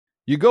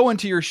You go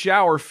into your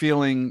shower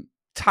feeling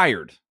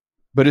tired,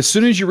 but as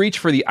soon as you reach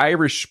for the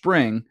Irish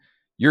Spring,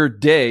 your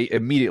day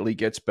immediately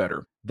gets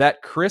better.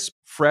 That crisp,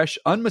 fresh,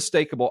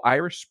 unmistakable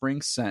Irish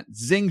Spring scent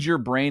zings your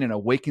brain and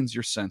awakens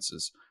your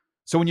senses.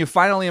 So when you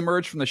finally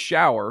emerge from the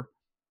shower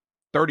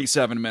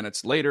 37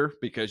 minutes later,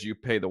 because you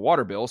pay the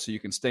water bill so you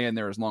can stay in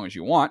there as long as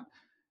you want,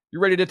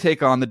 you're ready to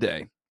take on the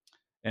day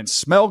and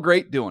smell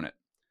great doing it.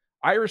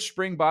 Irish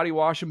Spring Body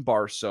Wash and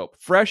Bar Soap.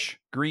 Fresh,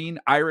 green,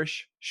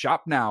 Irish.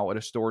 Shop now at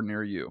a store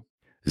near you.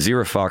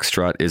 Zero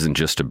Foxtrot isn't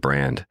just a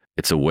brand,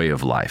 it's a way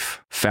of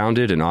life.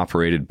 Founded and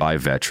operated by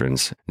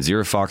veterans,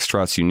 Zero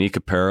Foxtrot's unique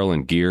apparel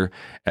and gear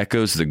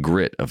echoes the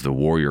grit of the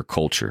warrior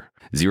culture.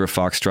 Zero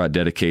Foxtrot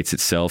dedicates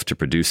itself to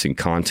producing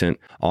content,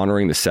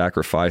 honoring the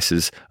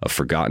sacrifices of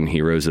forgotten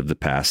heroes of the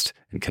past,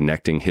 and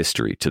connecting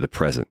history to the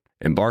present.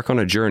 Embark on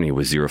a journey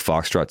with Zero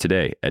Foxtrot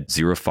today at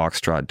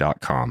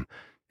zerofoxtrot.com.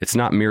 It's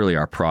not merely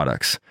our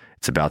products,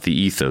 it's about the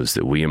ethos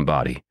that we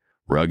embody.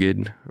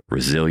 Rugged,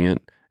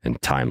 resilient,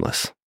 and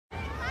timeless.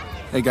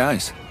 Hey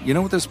guys, you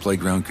know what this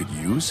playground could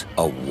use?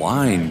 A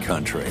wine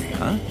country,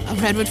 huh? A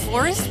redwood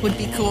forest would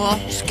be cool.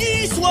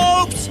 Ski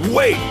slopes!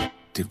 Wait!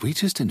 Did we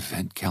just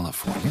invent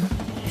California?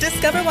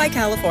 Discover why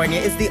California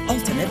is the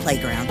ultimate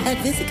playground at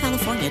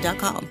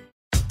visitcalifornia.com.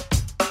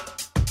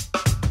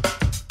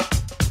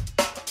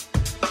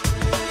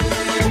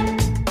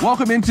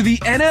 Welcome into the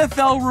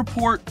NFL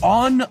Report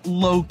on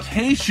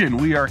location.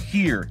 We are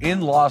here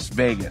in Las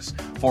Vegas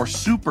for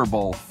Super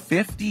Bowl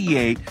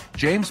 58.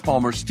 James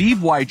Palmer, Steve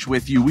Wyche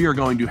with you. We are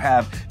going to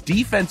have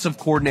defensive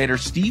coordinator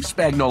Steve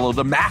Spagnuolo,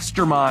 the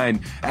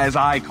mastermind, as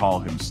I call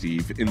him,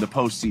 Steve, in the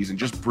postseason.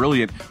 Just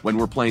brilliant when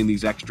we're playing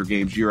these extra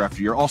games year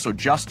after year. Also,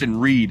 Justin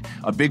Reid,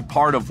 a big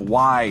part of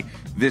why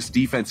this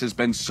defense has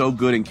been so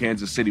good in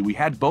Kansas City. We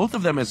had both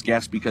of them as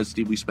guests because,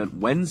 Steve, we spent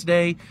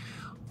Wednesday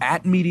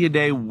at Media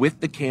Day with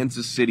the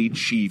Kansas City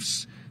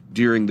Chiefs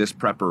during this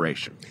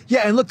preparation.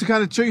 Yeah, and look, to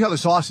kind of show you how the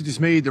sausage is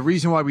made, the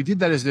reason why we did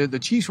that is that the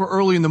Chiefs were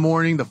early in the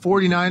morning, the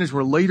 49ers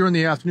were later in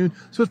the afternoon,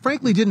 so it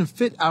frankly didn't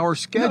fit our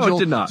schedule. No, it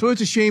did not. So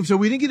it's a shame. So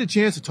we didn't get a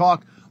chance to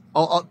talk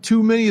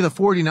too many of the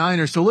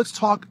 49ers. So let's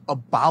talk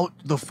about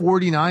the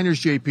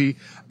 49ers, JP,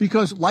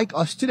 because like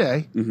us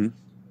today,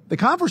 the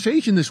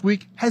conversation this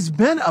week has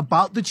been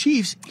about the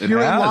Chiefs here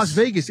in Las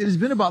Vegas. It has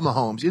been about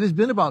Mahomes. It has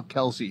been about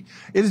Kelsey.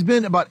 It has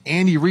been about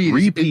Andy Reid.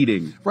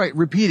 Repeating.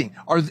 Repeating.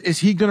 Is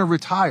he going to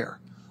retire?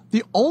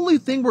 The only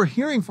thing we're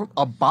hearing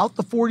about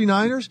the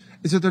 49ers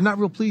is that they're not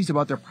real pleased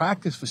about their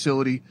practice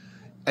facility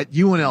at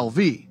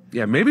UNLV.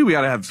 Yeah, maybe we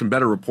ought to have some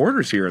better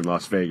reporters here in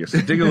Las Vegas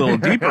to dig a little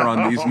deeper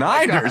on these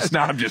Niners. No,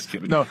 I'm just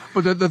kidding. No,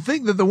 but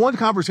the one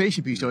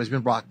conversation piece, though, has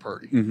been Brock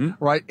Purdy,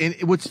 right? And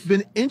what's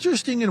been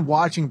interesting in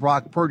watching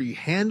Brock Purdy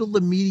handle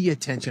the media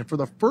attention for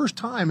the first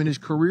time in his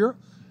career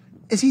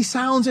is he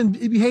sounds and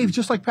behaves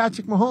just like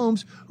Patrick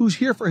Mahomes, who's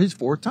here for his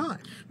fourth time.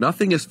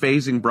 Nothing is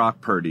phasing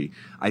Brock Purdy.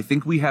 I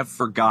think we have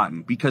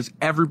forgotten because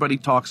everybody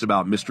talks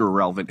about Mr.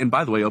 Irrelevant. And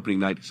by the way, opening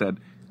night said,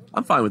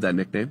 I'm fine with that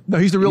nickname. No,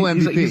 he's the real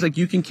MVP. He's like,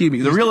 you can keep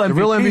me. The real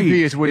MVP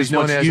is what he's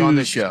known as on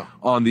this show.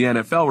 On the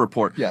NFL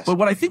Report. Yes. But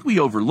what I think we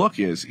overlook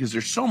is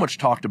there's so much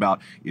talked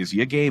about, is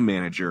he a game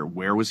manager?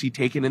 Where was he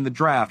taken in the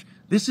draft?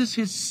 This is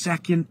his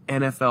second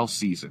NFL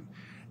season.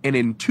 And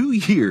in 2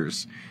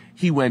 years,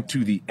 he went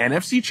to the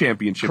NFC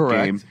Championship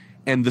game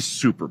and the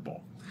Super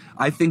Bowl.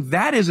 I think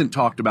that isn't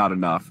talked about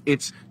enough.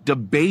 It's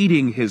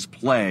debating his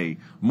play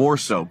more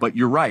so. But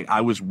you're right. I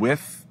was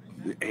with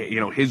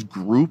his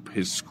group,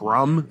 his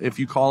scrum, if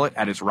you call it,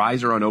 at his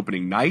riser on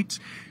opening night.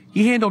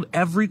 He handled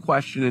every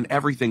question and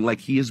everything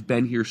like he has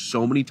been here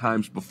so many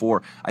times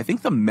before. I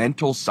think the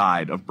mental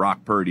side of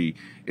Brock Purdy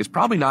is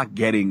probably not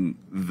getting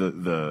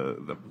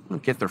the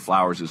get their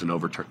flowers is an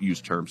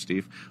overused term,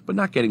 Steve, but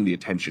not getting the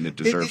attention it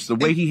deserves. The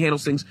way he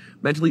handles things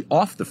mentally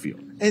off the field.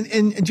 And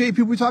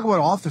JP, we talk about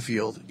off the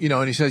field,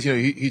 and he says,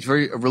 he's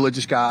very a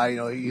religious guy,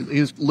 he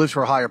lives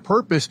for a higher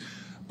purpose.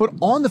 But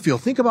on the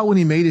field, think about when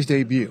he made his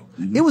debut.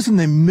 It was in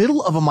the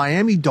middle of a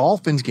Miami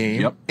Dolphins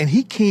game, and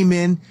he came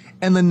in,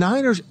 and the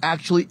Niners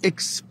actually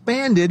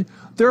expanded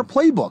their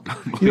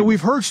playbook.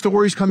 We've heard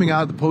stories coming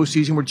out of the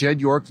postseason where Jed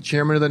York, the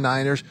chairman of the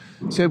Niners,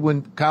 said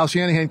when Kyle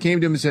Shanahan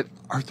came to him and said,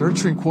 our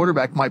third-string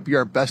quarterback might be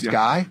our best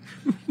guy.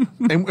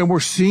 and we're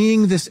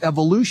seeing this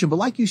evolution. But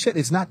like you said,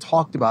 it's not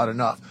talked about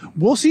enough.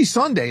 We'll see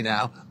Sunday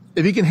now.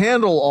 If he can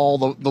handle all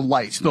the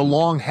lights, the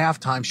long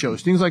halftime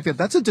shows, things like that,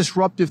 that's a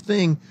disruptive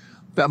thing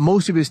that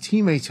most of his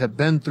teammates have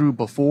been through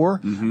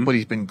before, but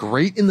he's been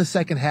great in the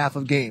second half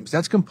of games.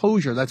 That's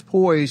composure. That's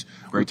poise.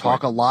 We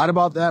talk a lot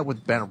about that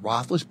with Ben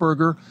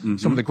Roethlisberger.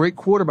 Some of the great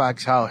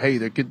quarterbacks, how, hey,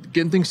 they're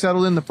getting things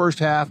settled in the first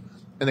half,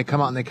 and they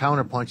come out and they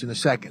counterpunch in the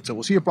second. So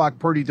we'll see if Brock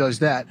Purdy does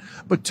that.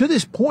 But to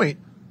this point,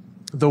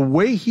 the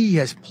way he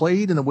has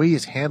played and the way he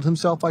has handled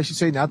himself, I should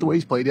say, not the way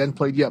he's played, he hasn't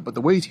played yet, but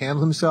the way he's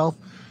handled himself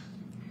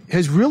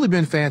has really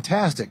been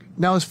fantastic.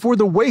 Now, as for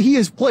the way he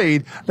has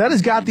played, that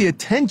has got the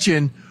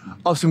attention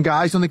of some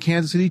guys on the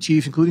Kansas City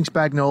Chiefs, including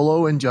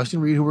Spagnuolo and Justin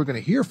Reid, who we're going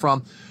to hear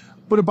from.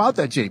 But about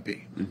that,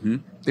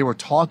 JP, they were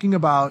talking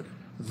about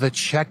the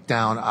check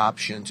down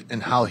options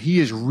and how he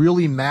has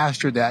really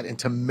mastered that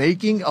into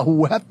making a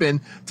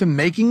weapon to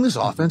making this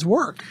offense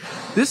work.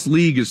 This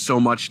league is so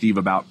much, Steve,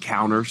 about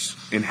counters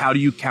and how do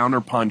you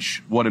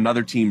counterpunch what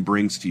another team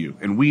brings to you.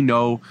 And we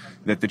know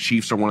that the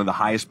Chiefs are one of the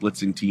highest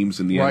blitzing teams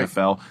in the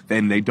NFL.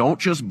 Then they don't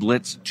just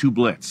blitz to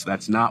blitz.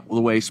 That's not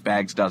the way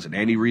Spags does it.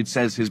 Andy Reid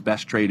says his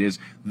best trait is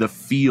the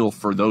feel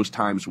for those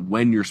times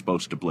when you're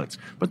supposed to blitz.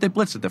 But they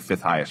blitz at the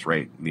 5th highest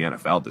rate in the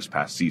NFL this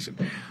past season.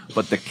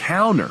 But the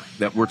counter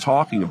that we're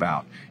talking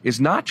about is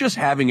not just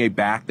having a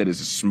back that is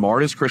as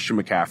smart as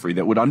Christian McCaffrey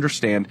that would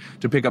understand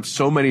to pick up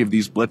so many of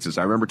these blitzes.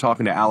 I remember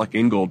talking to Alec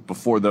Ingold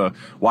before the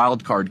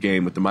wild card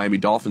game with the Miami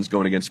Dolphins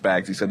going against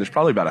Spags. He said there's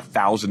probably about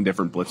 1,000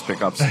 different blitz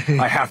pickups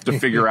I have to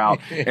figure out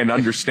and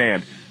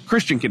understand.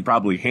 Christian can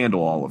probably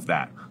handle all of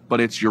that.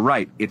 But you're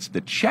right, it's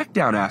the check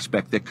down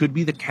aspect that could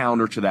be the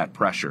counter to that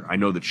pressure. I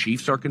know the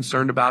Chiefs are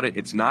concerned about it.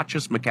 It's not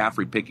just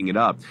McCaffrey picking it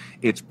up.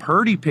 It's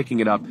Purdy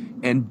picking it up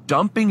and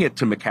dumping it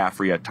to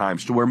McCaffrey at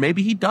times to where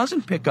maybe he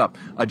doesn't pick up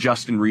a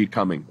Justin Reid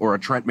coming or a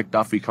Trent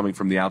McDuffie coming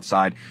from the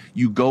outside.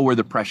 You go where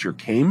the pressure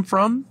came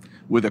from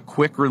with a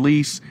quick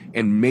release,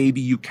 and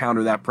maybe you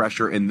counter that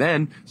pressure, and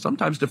then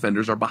sometimes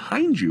defenders are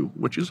behind you,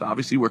 which is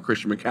obviously where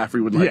Christian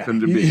McCaffrey would like them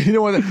to be. You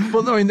know what?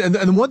 Well, no,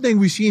 and one thing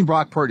we've seen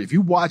Brock Purdy, if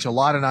you watch a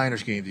lot of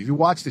Niners games, if you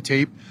watch the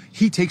tape,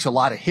 he takes a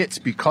lot of hits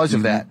because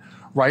of that,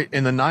 right?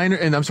 And the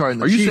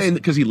Are you saying that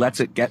because he lets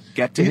it get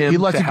to him? He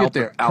lets to it help get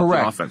there. out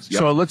Correct. The offense. Yep.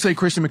 So let's say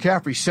Christian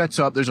McCaffrey sets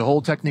up, there's a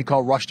whole technique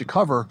called rush to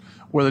cover,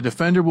 where the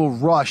defender will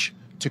rush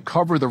to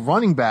cover the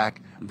running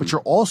back, but you're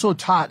also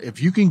taught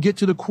if you can get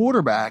to the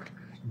quarterback,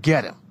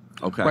 get him.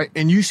 Okay. Right.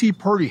 And you see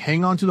Purdy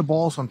hang on to the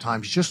ball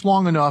sometimes just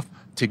long enough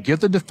to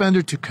get the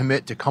defender to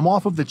commit, to come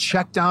off of the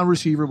check down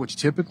receiver, which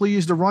typically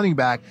is the running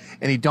back,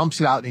 and he dumps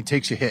it out and he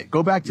takes a hit.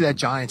 Go back to that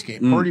Giants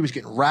game. Purdy was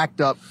getting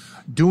racked up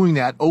doing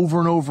that over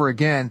and over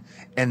again.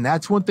 And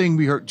that's one thing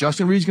we heard.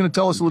 Justin Reid's going to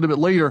tell us a little bit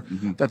later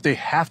that they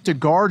have to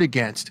guard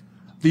against.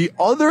 The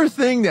other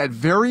thing that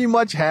very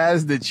much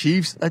has the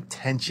Chiefs'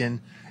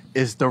 attention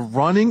is the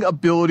running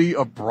ability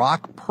of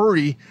Brock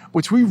Purdy,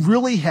 which we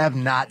really have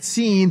not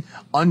seen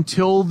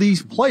until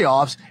these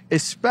playoffs,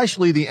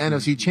 especially the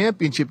NFC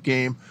Championship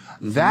game.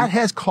 That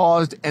has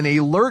caused an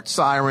alert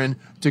siren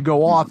to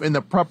go off in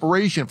the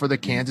preparation for the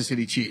Kansas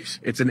City Chiefs.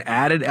 It's an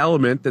added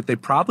element that they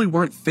probably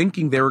weren't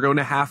thinking they were going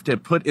to have to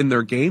put in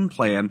their game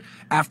plan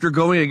after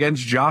going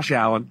against Josh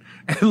Allen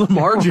and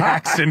Lamar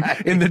Jackson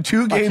in the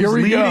 2 games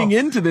leading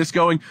into this,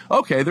 going,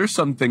 okay, there's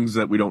some things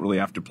that we don't really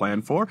have to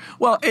plan for.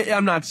 Well,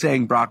 I'm not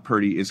saying Brock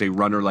Purdy is a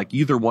runner like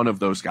either one of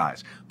those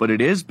guys, but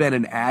it has been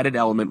an added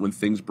element when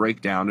things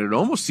break down. And it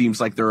almost seems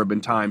like there have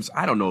been times,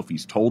 I don't know if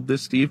he's told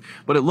this, Steve,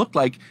 but it looked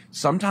like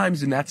sometimes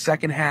in that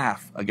second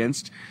half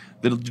against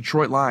the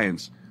Detroit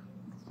Lions,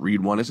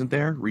 Reid 1 isn't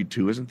there, Reid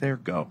 2 isn't there,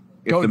 go.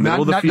 If the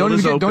middle of the field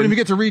is open, don't even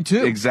get to Reid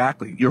 2.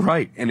 Exactly. You're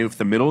right. And if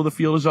the middle of the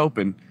field is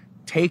open,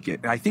 take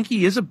it. And I think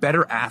he is a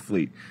better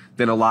athlete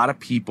than a lot of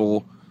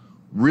people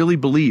really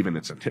believe. And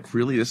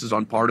this is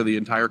on part of the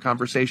entire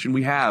conversation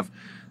we have.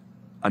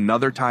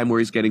 Another time where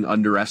he's getting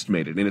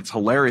underestimated. And it's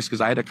hilarious because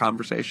I had a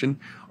conversation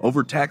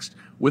over text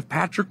with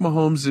Patrick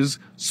Mahomes'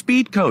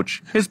 speed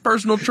coach, his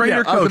personal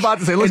trainer coach. I was about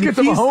to say, let's get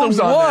to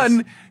Mahomes on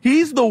this.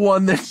 He's the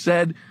one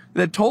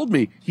that told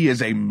me he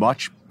is a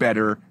much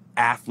better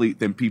athlete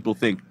than people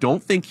think.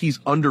 Don't think he's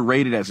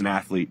underrated as an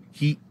athlete.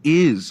 He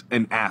is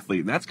an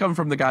athlete. And that's coming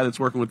from the guy that's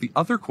working with the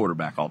other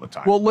quarterback all the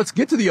time. Well, let's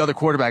get to the other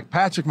quarterback,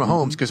 Patrick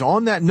Mahomes, because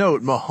on that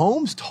note,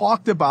 Mahomes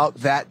talked about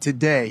that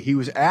today. He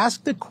was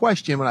asked a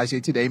question, when I say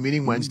today,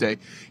 meaning Wednesday,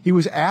 he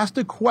was asked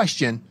a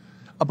question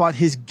about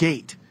his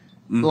gait.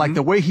 Like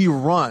the way he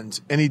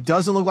runs, and he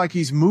doesn't look like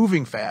he's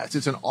moving fast.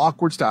 It's an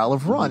awkward style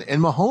of run.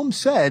 And Mahomes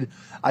said,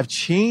 I've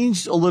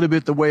changed a little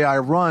bit the way I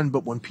run,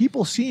 but when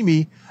people see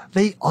me,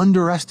 they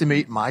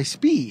underestimate my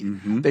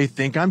speed. They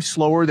think I'm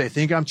slower. They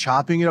think I'm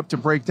chopping it up to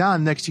break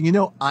down. Next thing you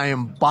know, I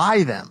am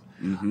by them.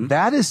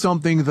 That is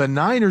something the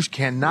Niners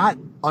cannot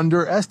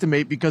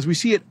underestimate because we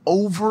see it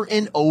over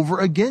and over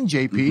again,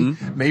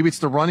 JP. Maybe it's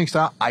the running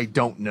style. I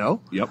don't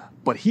know.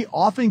 But he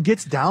often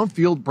gets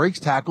downfield, breaks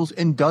tackles,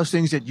 and does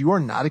things that you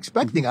are not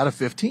expecting out of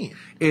 15.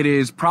 It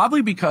is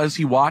probably because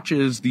he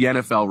watches the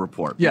NFL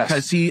report. Yes.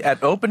 Because he,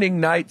 at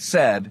opening night,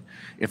 said,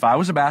 if I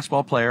was a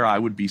basketball player, I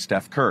would be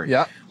Steph Curry.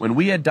 Yeah. When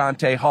we had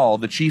Dante Hall,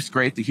 the Chiefs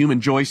great, the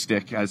human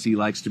joystick, as he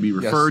likes to be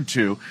referred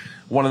to,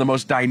 one of the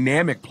most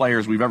dynamic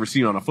players we've ever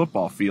seen on a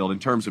football field in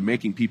terms of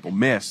making people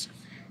miss.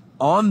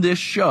 On this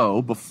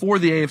show, before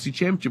the AFC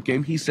Championship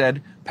game, he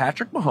said,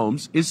 Patrick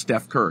Mahomes is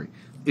Steph Curry.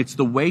 It's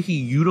the way he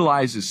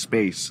utilizes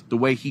space, the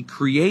way he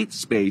creates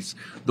space.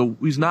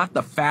 He's not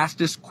the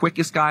fastest,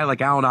 quickest guy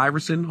like Allen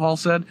Iverson, Hall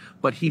said,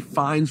 but he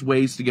finds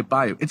ways to get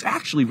by you. It's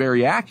actually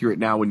very accurate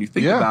now when you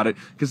think about it,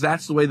 because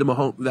that's the way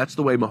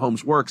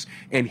Mahomes works.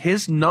 And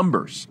his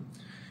numbers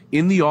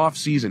in the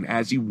offseason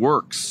as he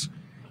works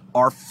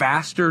are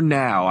faster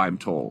now, I'm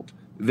told,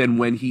 than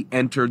when he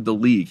entered the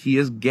league. He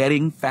is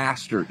getting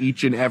faster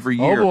each and every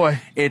year. Oh boy.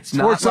 It's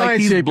not Sports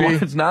like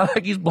science, it's not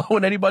like he's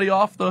blowing anybody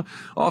off the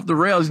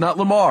rail. He's not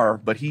Lamar,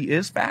 but he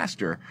is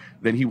faster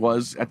than he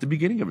was at the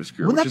beginning of his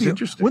career, which is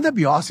interesting. Wouldn't that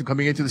be awesome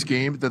coming into this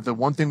game? That the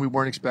one thing we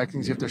weren't expecting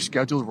is if they're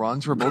scheduled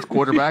runs for both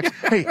quarterbacks.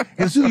 Hey,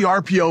 let's do the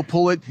RPO,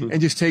 pull it, and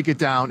just take it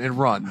down and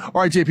run.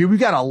 All right, JP, we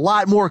got a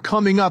lot more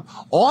coming up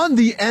on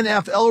the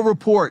NFL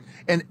report.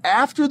 And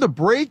after the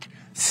break,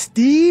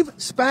 Steve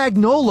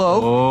Spagnuolo.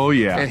 Oh,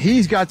 yeah. And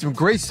he's got some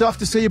great stuff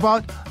to say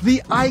about the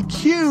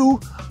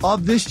IQ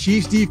of this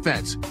Chiefs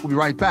defense. We'll be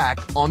right back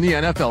on the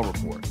NFL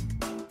report.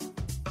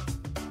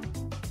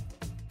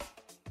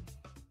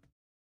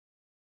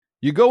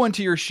 You go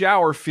into your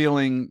shower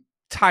feeling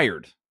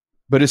tired,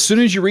 but as soon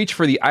as you reach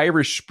for the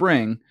Irish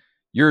Spring,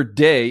 your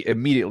day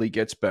immediately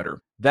gets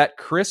better. That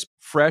crisp,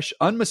 fresh,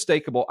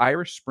 unmistakable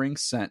Irish Spring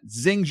scent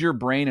zings your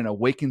brain and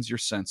awakens your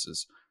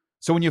senses.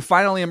 So when you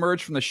finally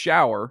emerge from the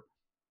shower,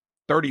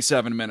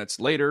 37 minutes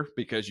later,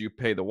 because you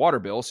pay the water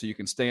bill so you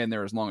can stay in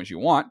there as long as you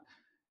want,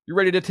 you're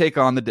ready to take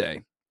on the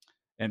day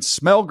and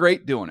smell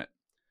great doing it.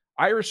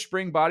 Irish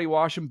Spring Body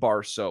Wash and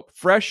Bar Soap.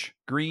 Fresh,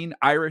 green,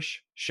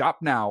 Irish. Shop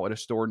now at a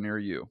store near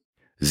you.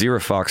 Zero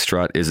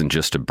Foxtrot isn't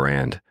just a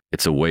brand,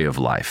 it's a way of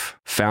life.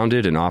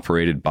 Founded and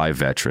operated by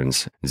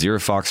veterans, Zero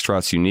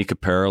Foxtrot's unique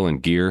apparel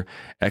and gear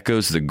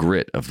echoes the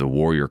grit of the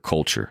warrior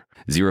culture.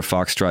 Zero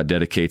Foxtrot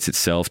dedicates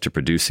itself to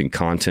producing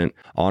content,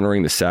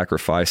 honoring the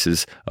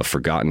sacrifices of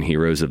forgotten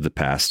heroes of the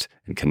past,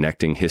 and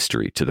connecting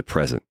history to the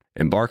present.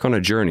 Embark on a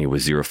journey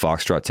with Zero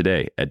Foxtrot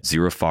today at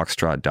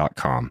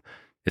zerofoxtrot.com.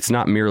 It's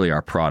not merely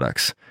our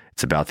products,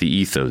 it's about the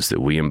ethos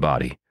that we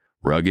embody.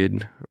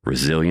 Rugged,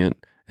 resilient,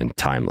 and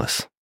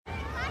timeless.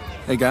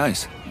 Hey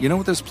guys, you know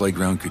what this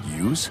playground could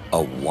use?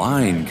 A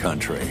wine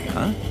country,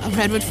 huh? A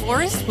redwood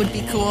forest would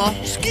be cool.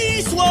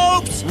 Ski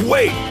slopes!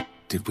 Wait!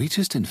 Did we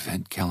just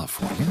invent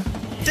California?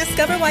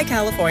 Discover why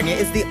California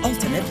is the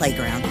ultimate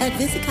playground at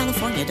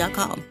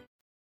visitcalifornia.com.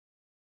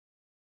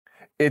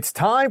 It's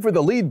time for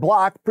the lead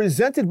block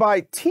presented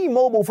by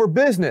T-Mobile for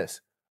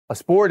Business. A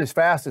sport as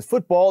fast as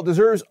football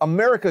deserves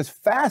America's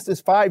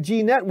fastest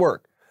 5G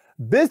network.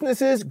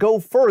 Businesses go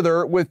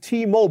further with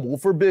T-Mobile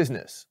for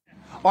Business.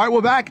 All right,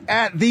 we're back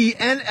at the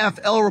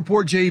NFL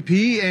report,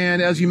 JP. And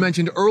as you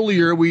mentioned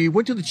earlier, we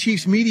went to the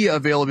Chiefs media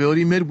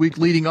availability midweek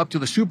leading up to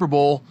the Super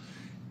Bowl.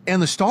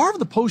 And the star of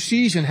the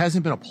postseason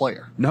hasn't been a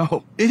player.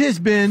 No. It has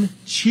been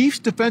Chiefs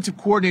defensive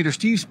coordinator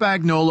Steve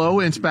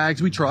Spagnuolo, and Spags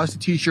We Trust, the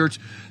T-shirts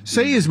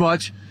say as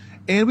much.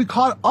 And we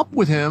caught up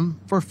with him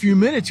for a few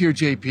minutes here,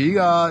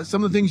 JP.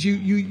 Some of the things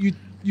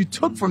you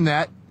took from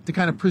that to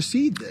kind of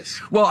precede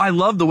this. Well, I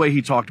love the way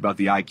he talked about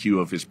the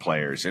IQ of his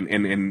players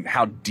and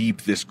how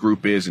deep this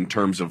group is in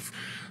terms of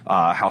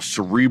how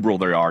cerebral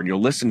they are. And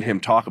you'll listen to him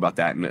talk about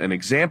that. And an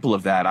example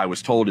of that, I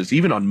was told, is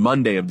even on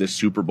Monday of this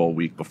Super Bowl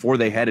week, before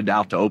they headed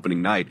out to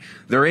opening night,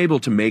 they're able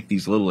to make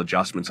these little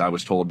adjustments, I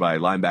was told by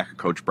linebacker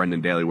coach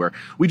Brendan Daly, where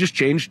we just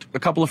changed a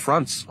couple of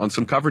fronts on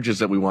some coverages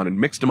that we wanted,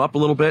 mixed them up a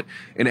little bit,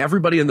 and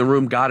everybody in the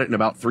room got it in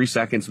about 3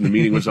 seconds and the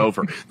meeting was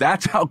over.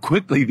 That's how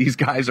quickly these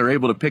guys are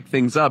able to pick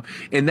things up.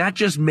 And that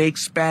just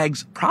makes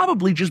Spags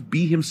probably just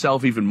be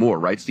himself even more,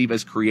 right, Steve?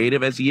 As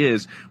creative as he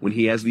is, when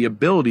he has the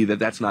ability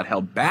that's not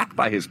held back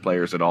by his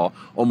players at all,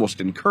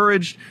 almost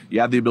encouraged, you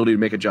have the ability to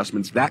make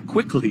adjustments that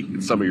quickly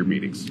in some of your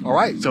meetings. All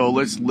right, so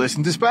let's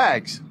listen to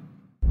Spags.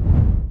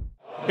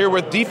 Here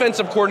with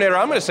defensive coordinator,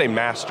 I'm going to say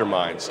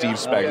mastermind, Steve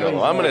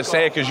Spagnuolo. I'm going to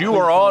say it because you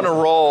are on a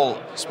roll,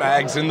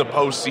 Spags, in the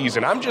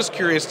postseason. I'm just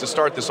curious to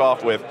start this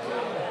off with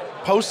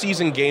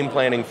postseason game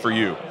planning for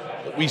you.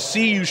 We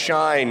see you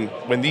shine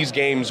when these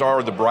games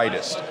are the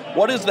brightest.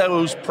 What is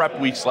those prep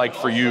weeks like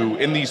for you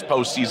in these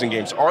postseason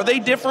games? Are they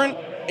different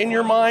in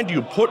your mind? Do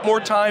you put more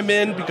time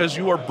in because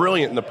you are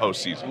brilliant in the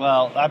postseason?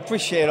 Well, I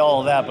appreciate all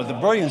of that, but the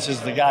brilliance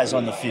is the guys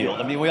on the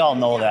field. I mean, we all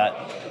know that.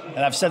 And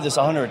I've said this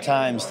 100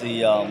 times.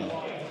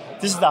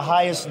 This is the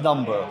highest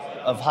number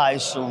of high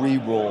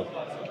cerebral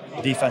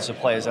defensive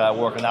players that I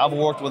work with. I've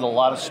worked with a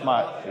lot of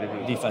smart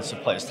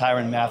defensive players.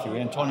 Tyrann Mathieu,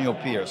 Antonio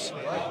Pierce,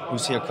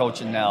 who's here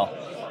coaching now.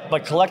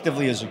 But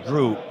collectively as a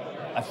group,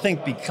 I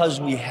think because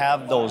we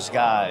have those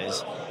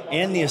guys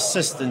and the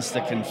assistants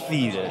that can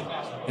feed it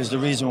is the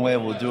reason we're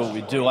able to do what we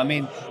do. I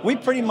mean, we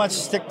pretty much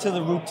stick to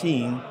the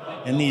routine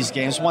in these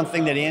games. One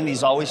thing that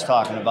Andy's always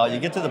talking about, you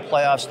get to the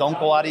playoffs, don't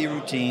go out of your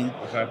routine.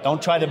 Okay.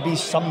 Don't try to be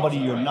somebody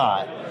you're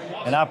not.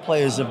 And our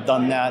players have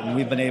done that, and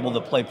we've been able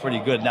to play pretty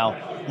good. Now,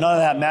 none of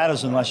that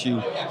matters unless you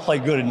play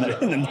good in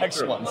the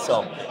next one.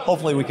 So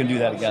hopefully we can do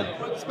that again.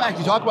 Spags,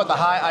 you talk about the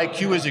high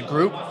IQ as a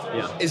group.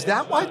 Yeah. Is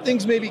that why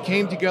things maybe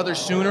came together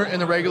sooner in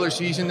the regular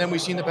season than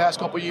we've seen the past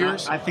couple of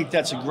years? I think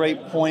that's a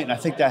great point, and I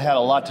think that had a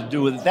lot to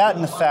do with it. That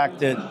and the fact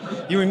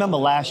that, you remember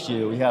last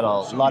year we had a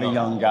lot of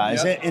young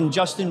guys, and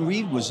Justin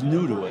Reid was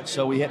new to it.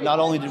 So we had, not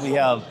only did we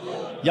have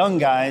young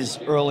guys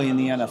early in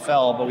the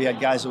NFL, but we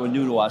had guys that were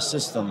new to our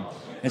system.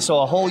 And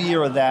so a whole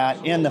year of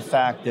that, and the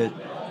fact that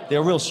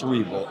they're real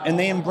cerebral, and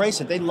they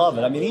embrace it. They love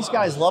it. I mean, these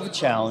guys love a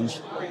challenge.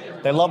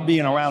 They love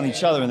being around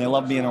each other, and they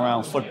love being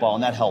around football,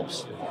 and that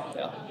helps.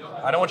 Yeah.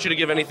 I don't want you to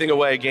give anything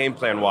away game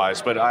plan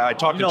wise, but I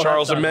talked to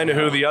Charles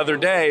Omenihu the other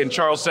day, and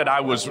Charles said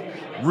I was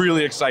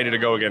really excited to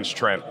go against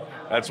Trent.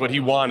 That's what he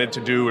wanted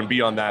to do and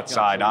be on that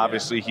side.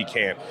 Obviously, he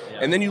can't.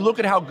 And then you look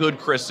at how good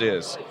Chris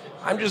is.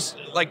 I'm just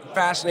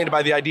fascinated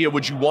by the idea.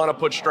 Would you want to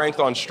put strength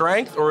on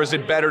strength, or is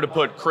it better to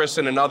put Chris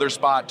in another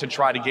spot to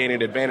try to gain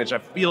an advantage? I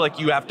feel like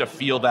you have to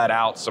feel that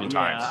out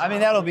sometimes. Yeah, I mean,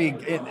 that'll be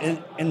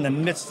in the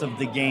midst of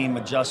the game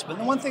adjustment.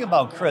 The one thing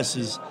about Chris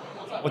is,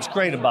 what's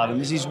great about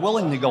him is he's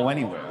willing to go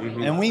anywhere.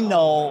 Mm-hmm. And we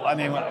know, I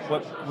mean,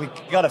 we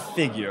got to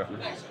figure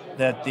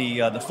that the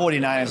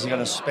 49ers are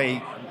going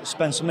to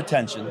spend some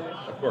attention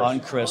on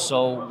Chris,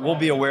 so we'll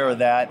be aware of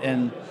that.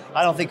 And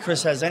I don't think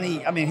Chris has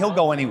any, I mean, he'll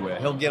go anywhere.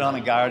 He'll get on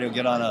a guard, he'll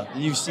get on a,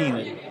 you've seen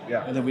it.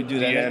 Yeah. And then we do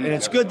that. And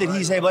it's good that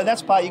he's able, and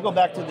that's part, you go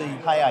back to the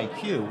high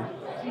IQ.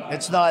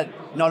 It's not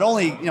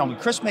only,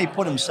 Chris may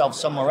put himself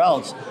somewhere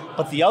else,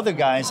 but the other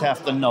guys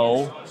have to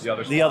know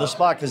the other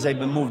spot because they've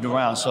been moved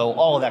around. So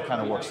all of that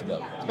kind of works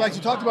together. Spags,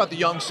 you talked about the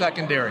young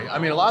secondary. I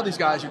mean, a lot of these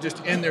guys are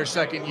just in their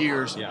second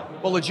years. Yeah.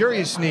 Well,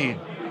 L'Jarius Sneed,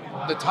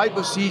 the type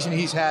of season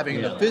he's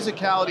having, the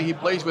physicality he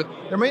plays with,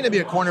 there may not be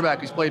a cornerback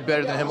who's played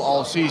better than him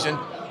all season.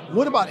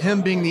 What about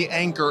him being the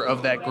anchor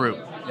of that group?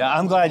 Yeah,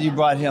 I'm glad you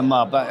brought him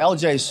up.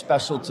 LJ is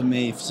special to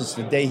me since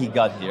the day he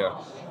got here.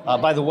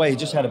 By the way, he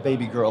just had a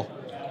baby girl,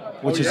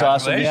 which is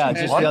awesome. Yeah,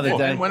 just the other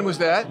day. And when was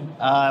that?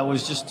 It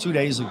was just 2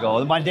 days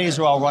ago. My days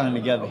are all running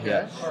together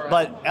here. Right.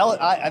 But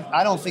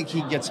I don't think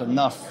he gets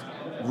enough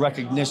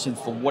recognition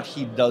for what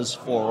he does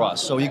for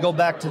us. So you go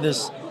back to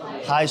this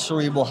high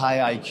cerebral,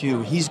 high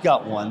IQ. He's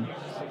got one.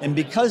 And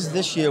because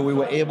this year we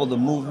were able to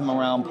move him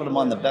around, put him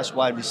on the best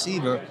wide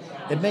receiver,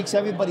 it makes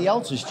everybody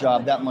else's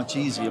job that much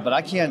easier. But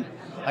I can't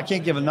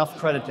give enough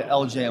credit to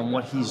LJ and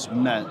what he's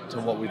meant to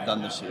what we've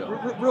done this year.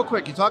 Real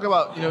quick, you talk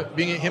about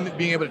being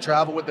able to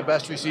travel with the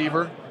best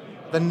receiver.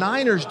 The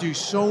Niners do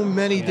so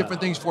many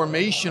different things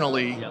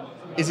formationally. Yeah.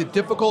 Is it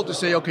difficult to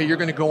say, okay, you're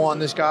going to go on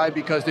this guy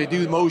because they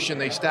do motion,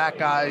 they stack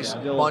guys,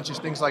 bunches,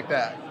 things like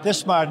that? They're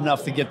smart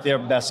enough to get their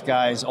best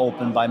guys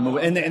open by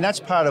moving, and that's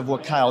part of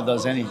what Kyle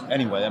does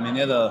anyway. I mean,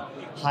 they're the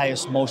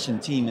highest motion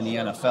team in the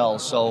NFL,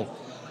 so.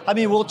 I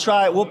mean, we'll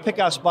pick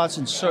our spots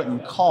in certain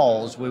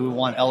calls where we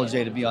want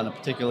LJ to be on a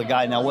particular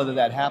guy. Now, whether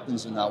that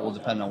happens or not will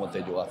depend on what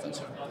they do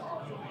offensively.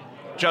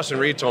 Justin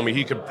Reid told me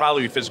he could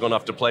probably be physical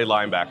enough to play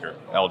linebacker,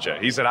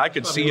 LJ. He said, I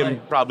could see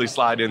him probably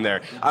slide in there.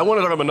 I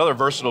wanted to have another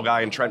versatile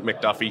guy in Trent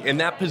McDuffie. In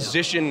that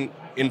position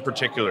in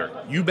particular,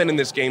 you've been in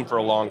this game for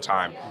a long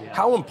time.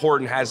 How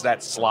important has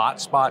that slot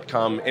spot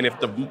come? And if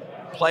the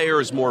player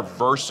is more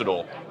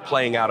versatile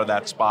playing out of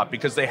that spot,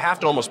 because they have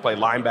to almost play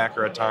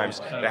linebacker at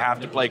times, they have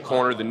to play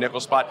corner, the nickel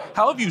spot.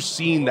 How have you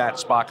seen that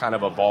spot kind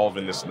of evolve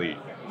in this league?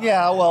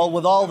 Yeah, well,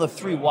 with all the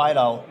three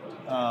wideout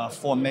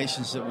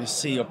formations that we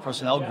see, or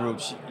personnel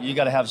groups, you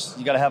got to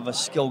have a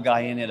skill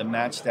guy in there to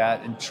match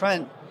that. And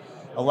Trent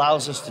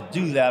allows us to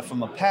do that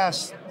from a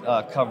pass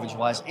coverage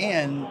wise,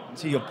 and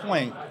to your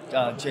point,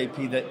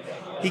 JP, that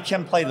he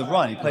can play the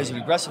run. He plays it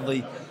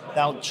aggressively.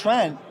 Now,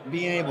 Trent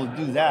being able to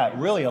do that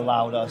really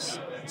allowed us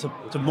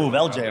to move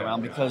LJ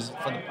around, because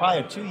for the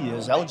prior 2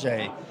 years,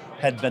 LJ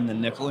had been the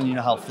nickel, and you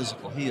know how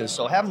physical he is.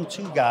 So having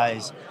two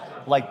guys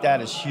like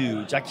that is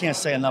huge. I can't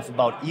say enough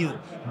about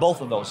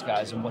both of those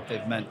guys and what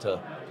they've meant to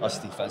us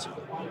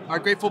defensively. All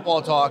right, great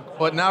football talk,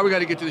 but now we got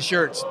to get to the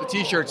shirts, the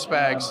T-shirts,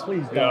 Spags.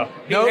 Please don't.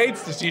 He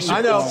hates the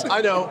T-shirts.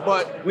 I know,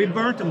 but we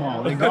burnt them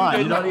all. They're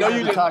gone.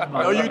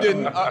 No, you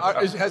didn't.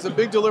 Has a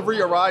big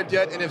delivery arrived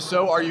yet? And if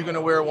so, are you going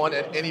to wear one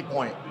at any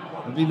point?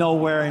 There'll be no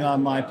wearing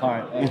on my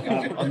part.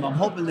 I'm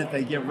hoping that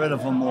they get rid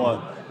of them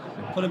or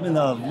put them in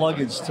the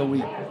luggage till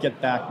we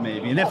get back,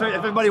 maybe. And if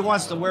everybody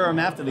wants to wear them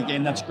after the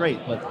game, that's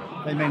great, but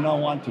they may not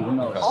want to. Who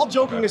knows? All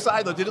joking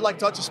aside, though, did it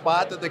touch a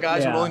spot that the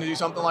guys are willing to do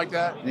something like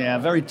that? Yeah,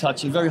 very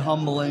touching, very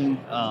humbling.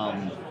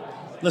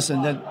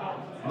 Listen,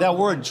 that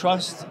word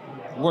trust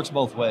works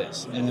both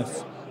ways. And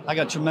if I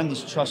got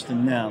tremendous trust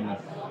in them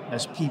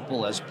as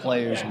people, as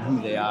players, and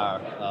who they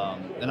are,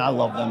 and I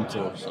love them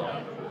too, so.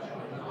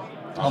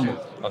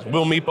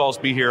 Will Meatballs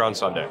be here on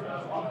Sunday?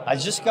 I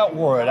just got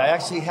word. I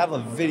actually have a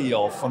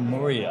video from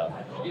Maria,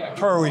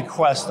 per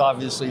request,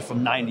 obviously,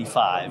 from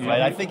 95,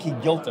 right? I think he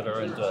guilted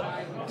her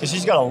into, because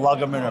she's got to lug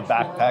them in her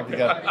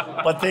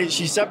backpack. But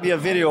she sent me a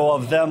video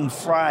of them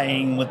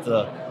frying with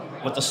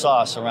the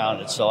sauce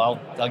around it, so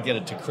I'll get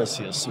it to Chris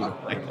here soon.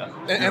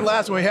 And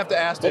last one, we have to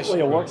ask this.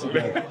 Hopefully it works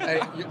again.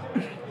 Hey,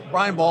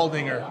 Brian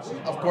Baldinger,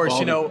 of course,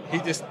 he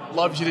just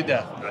loves you to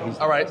death.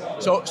 All right,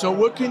 so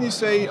what can you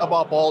say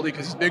about Baldy?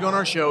 Because he's big on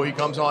our show. He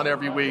comes on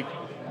every week.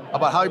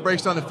 About how he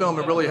breaks down the film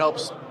and really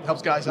helps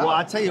guys out. Well,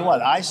 I'll tell you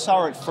what, I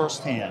saw it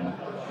firsthand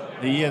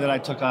the year that I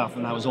took off,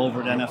 and I was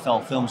over at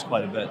NFL Films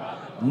quite a bit.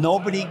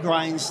 Nobody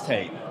grinds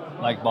tape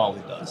like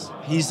Baldy does.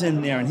 He's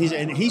in there, and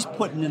he's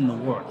putting in the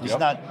work. He's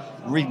not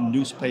reading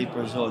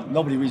newspapers, or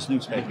nobody reads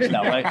newspapers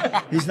now,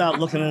 right? He's not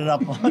looking it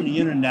up on the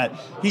internet.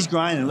 He's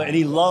grinding, and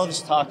he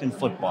loves talking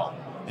football.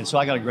 And so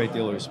I got a great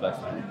deal of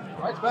respect for him.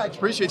 All right, Spags,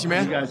 appreciate you,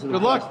 man. You guys are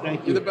Good luck.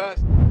 Thank you. You're the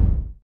best.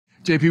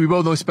 JP, we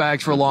both know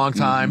Spags for a long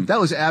time. That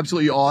was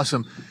absolutely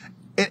awesome.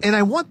 And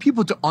I want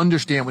people to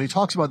understand when he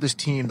talks about this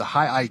team, the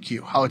high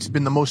IQ, how it's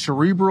been the most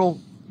cerebral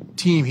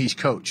team he's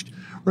coached.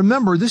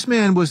 Remember, this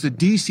man was the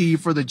DC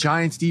for the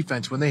Giants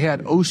defense when they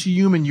had Osi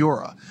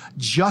Umenyiora,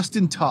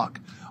 Justin Tuck,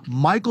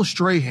 Michael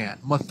Strahan,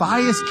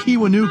 Matthias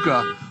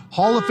Kiwanuka,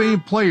 Hall of Fame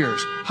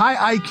players,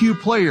 high IQ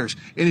players.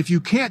 And if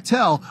you can't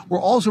tell, we're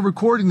also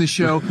recording the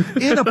show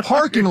in a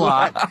parking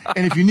lot.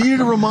 And if you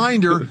needed a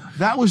reminder,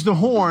 that was the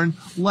horn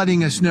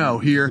letting us know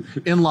here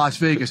in Las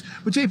Vegas.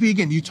 But JP,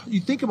 again, you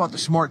think about the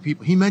smart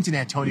people. He mentioned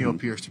Antonio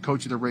Pierce, the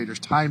coach of the Raiders,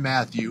 Ty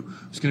Matthew,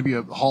 who's going to be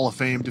a Hall of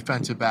Fame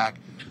defensive back.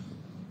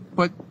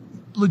 But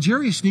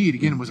L'Jarius Sneed,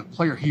 again, was a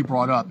player he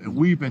brought up, and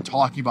we've been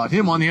talking about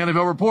him on the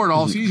NFL Report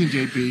all season,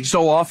 JP.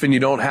 So often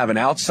you don't have an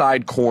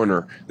outside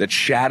corner that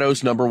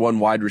shadows number one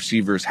wide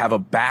receivers, have a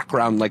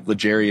background like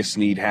L'Jarius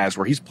Sneed has,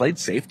 where he's played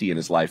safety in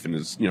his life and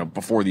is,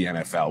 before the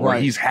NFL, where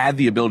he's had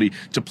the ability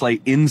to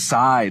play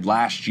inside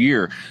last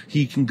year.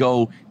 He can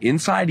go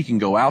inside, he can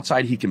go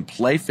outside, he can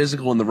play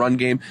physical in the run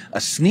game.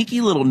 A sneaky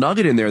little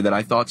nugget in there that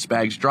I thought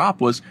Spags dropped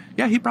was,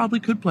 he probably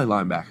could play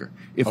linebacker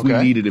if we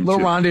needed him to.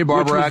 Little Rondé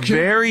Barber action.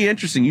 Very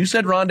interesting. You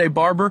said Rondé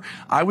Barber.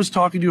 I was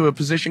talking to a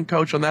position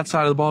coach on that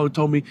side of the ball who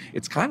told me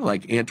it's kind of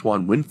like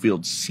Antoine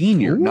Winfield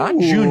Sr., not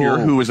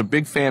Jr., who was a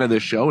big fan of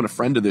this show and a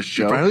friend of this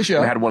show. And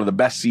had one of the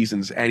best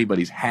seasons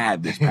anybody's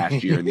had this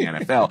past year in the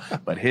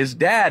NFL. But his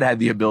dad had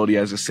the ability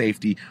as a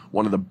safety,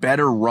 one of the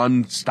better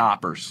run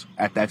stoppers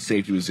at that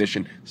safety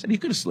position. Said he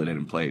could have slid in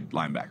and played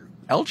linebacker.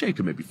 LJ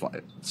could maybe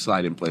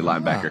slide and play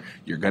linebacker.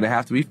 You're going to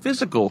have to be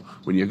physical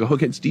when you go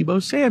against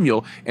Deebo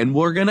Samuel, and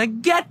we're going to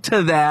get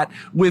to that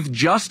with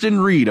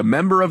Justin Reid, a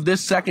member of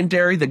this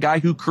secondary, the guy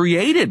who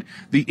created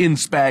the In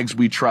Spags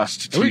We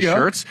Trust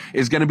t-shirts,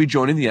 is going to be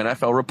joining the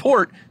NFL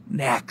Report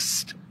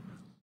next.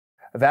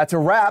 That's a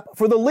wrap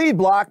for the Lead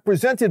Block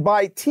presented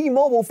by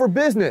T-Mobile for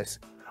Business.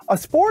 A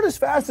sport as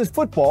fast as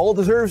football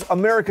deserves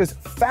America's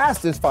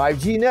fastest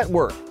 5G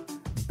network.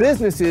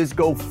 Businesses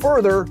go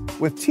further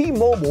with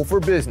T-Mobile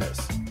for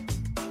Business.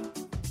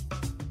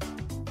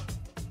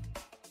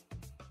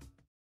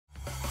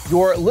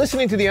 You're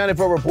listening to the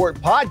NFL Report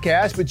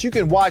podcast, but you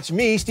can watch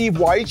me, Steve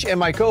Weich, and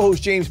my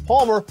co-host James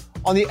Palmer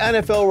on the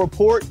NFL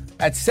Report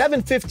at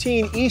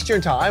 7:15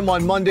 Eastern Time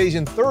on Mondays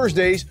and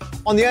Thursdays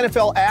on the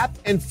NFL app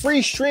and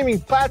free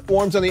streaming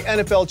platforms on the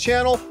NFL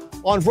channel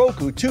on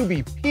Roku,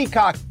 Tubi,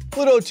 Peacock,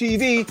 Pluto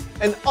TV,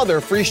 and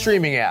other free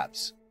streaming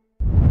apps.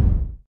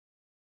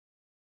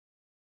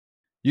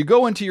 You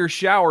go into your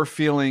shower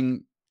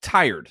feeling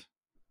tired,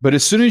 but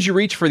as soon as you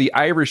reach for the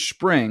Irish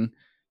Spring,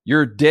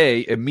 your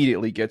day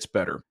immediately gets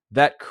better.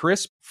 That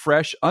crisp,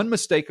 fresh,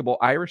 unmistakable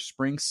Irish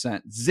Spring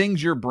scent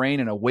zings your brain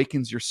and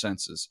awakens your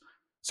senses.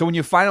 So when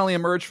you finally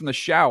emerge from the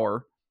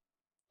shower,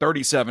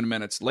 37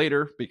 minutes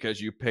later, because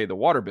you pay the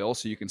water bill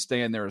so you can stay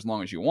in there as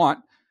long as you want,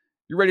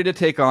 you're ready to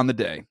take on the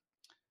day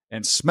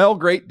and smell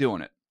great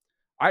doing it.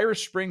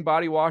 Irish Spring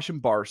Body Wash and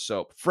Bar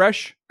Soap.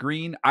 Fresh,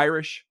 green,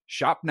 Irish.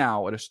 Shop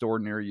now at a store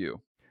near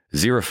you.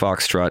 Zero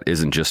Foxtrot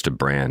isn't just a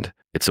brand,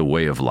 it's a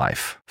way of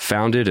life.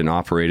 Founded and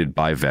operated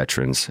by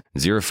veterans,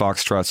 Zero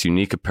Foxtrot's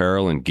unique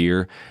apparel and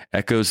gear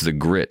echoes the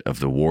grit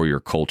of the warrior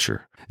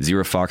culture.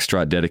 Zero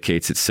Foxtrot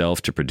dedicates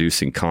itself to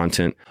producing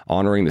content,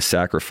 honoring the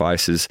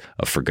sacrifices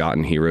of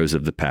forgotten heroes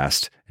of the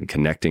past, and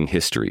connecting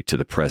history to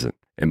the present.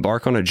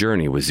 Embark on a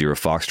journey with Zero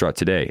Foxtrot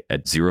today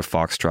at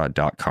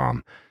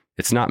zerofoxtrot.com.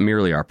 It's not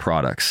merely our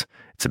products,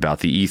 it's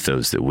about the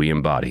ethos that we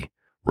embody.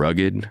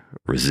 Rugged,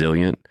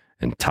 resilient,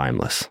 and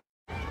timeless.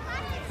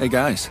 Hey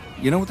guys,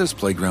 you know what this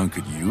playground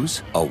could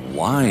use? A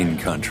wine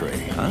country,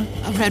 huh?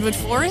 A redwood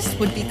forest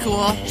would be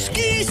cool.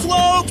 Ski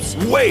slopes!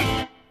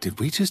 Wait! Did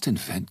we just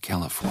invent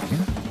California?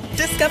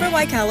 Discover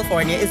why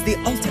California is the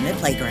ultimate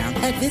playground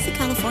at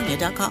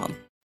visitcalifornia.com.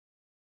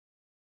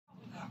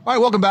 All right,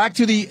 welcome back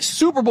to the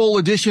Super Bowl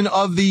edition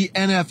of the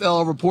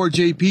NFL Report,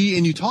 JP.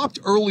 And you talked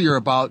earlier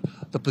about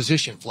the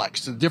position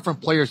flex, the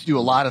different players do a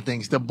lot of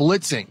things, the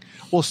blitzing.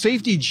 Well,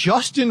 safety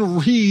Justin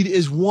Reid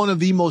is one of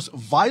the most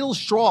vital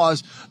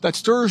straws that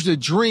stirs the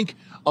drink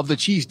of the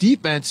Chiefs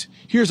defense.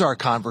 Here's our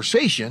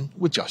conversation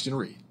with Justin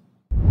Reid.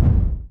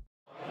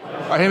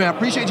 All right, hey man, I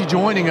appreciate you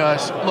joining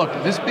us. Look,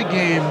 this big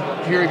game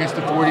here against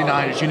the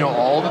 49ers, you know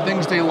all the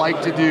things they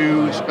like to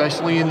do,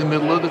 especially in the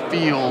middle of the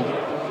field.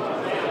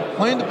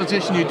 Playing the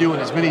position you do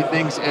and as many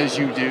things as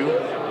you do,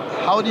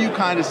 how do you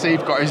kind of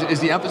safeguard? Is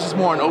the emphasis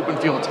more on open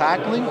field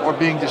tackling or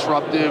being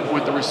disruptive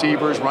with the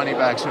receivers, running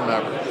backs,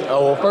 whomever?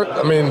 Oh, well, first,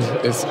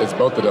 it's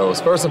both of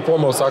those. First and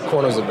foremost, our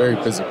corners are very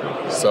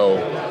physical. So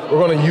we're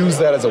going to use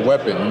that as a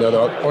weapon. You know,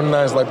 the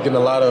 49ers like getting a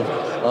lot of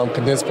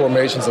condensed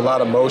formations, a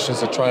lot of motions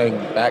to try and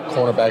back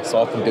cornerbacks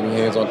off and getting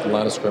hands onto the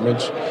line of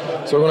scrimmage.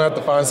 So we're going to have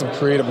to find some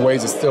creative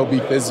ways to still be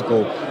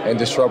physical and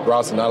disrupt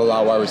routes and not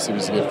allow wide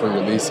receivers to get free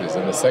releases.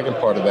 And the second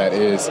part of that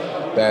is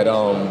that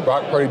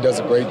Brock Purdy does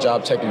a great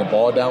job checking the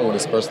ball down when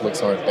his first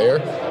looks aren't there.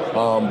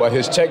 But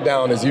his check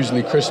down is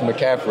usually Christian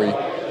McCaffrey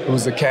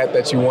who's a cat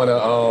that you want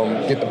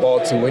to get the ball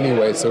to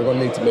anyway. So we're going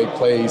to need to make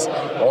plays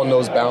on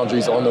those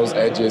boundaries, on those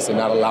edges, and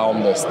not allow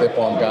them to step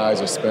on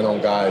guys or spin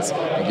on guys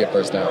and get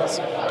first downs.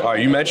 All right,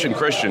 you mentioned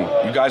Christian.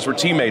 You guys were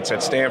teammates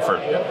at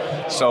Stanford.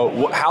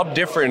 So how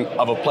different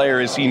of a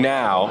player is he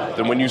now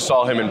than when you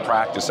saw him in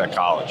practice at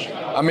college?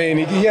 I mean,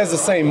 he has the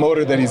same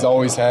motor that he's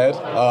always had.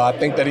 I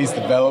think that he's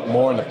developed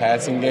more in the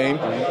passing game.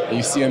 And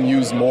you see him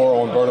use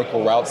more on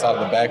vertical routes out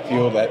of the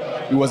backfield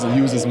that he wasn't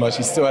used as much.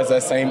 He still has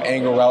that same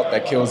angle route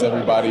that kills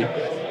everybody.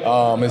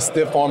 His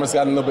stiff arm has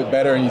gotten a little bit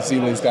better, and you see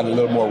that he's got a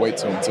little more weight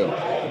to him, too.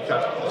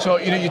 Okay. So,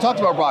 you talked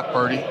about Brock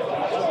Purdy.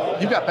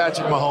 You've got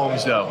Patrick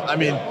Mahomes, though. I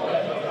mean,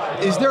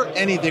 is there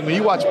anything, when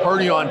you watch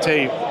Purdy on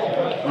tape,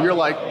 where you're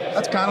like,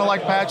 that's kind of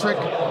like Patrick?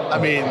 I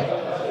mean,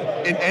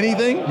 in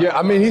anything? Yeah,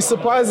 I mean, he's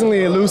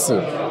surprisingly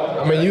elusive.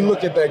 I mean, you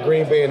look at that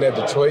Green Bay and that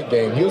Detroit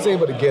game, he was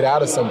able to get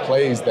out of some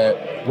plays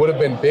that would have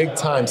been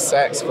big-time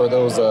sacks for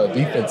those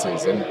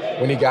defenses. And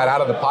when he got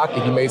out of the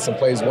pocket, he made some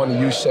plays, one to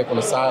use check on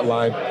the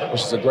sideline,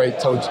 which is a great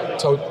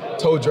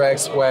toe drag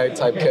swag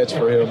type catch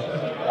for him.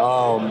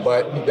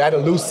 But that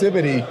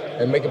elusivity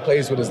and making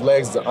plays with his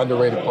legs is an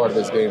underrated part of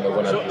his game.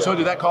 So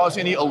did that cause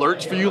any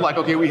alerts for you? Like,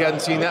 okay, we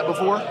hadn't seen that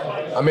before?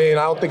 I mean,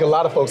 I don't think a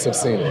lot of folks have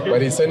seen it,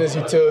 but he's in his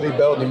utility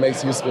belt and he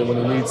makes use of it when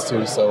he needs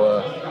to.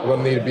 So we're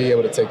going to need to be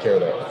able to take care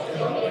of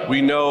that.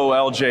 We know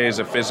LJ is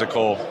a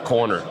physical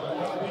corner.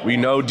 We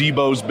know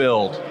Debo's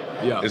build.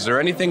 Yeah. Is there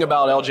anything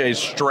about LJ's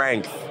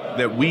strength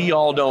that we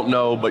all don't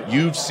know but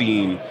you've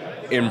seen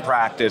in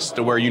practice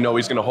to where you know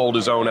he's going to hold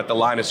his own at the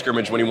line of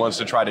scrimmage when he wants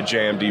to try to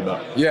jam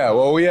Debo? Yeah,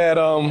 well, we had,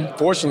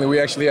 fortunately, we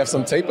actually have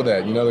some tape of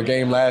that. You know, the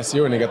game last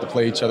year when they got to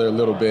play each other a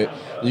little bit,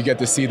 you get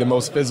to see the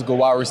most physical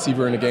wide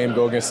receiver in the game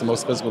go against the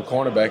most physical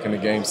cornerback in the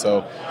game.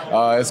 So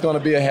it's going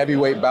to be a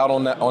heavyweight bout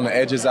on the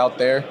edges out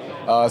there.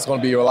 It's going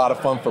to be a lot of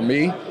fun for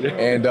me,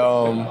 and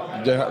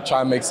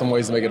try and make some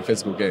ways to make it a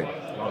physical game.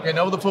 Okay,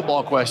 now with the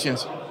football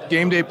questions.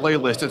 Game day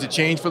playlist, does it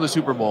change for the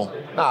Super Bowl?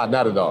 Nah,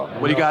 not at all.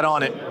 What do you got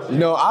on it? You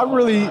know,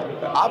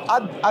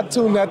 I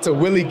tune that to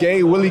Willie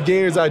Gay. Willie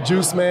Gay is our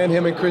juice man,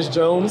 him and Chris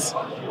Jones.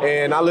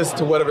 And I listen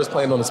to whatever's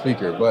playing on the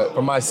speaker. But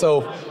for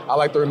myself, I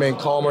like to remain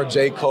calmer.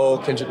 J. Cole,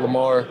 Kendrick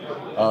Lamar,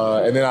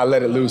 and then I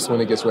let it loose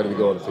when it gets ready to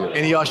go on the field.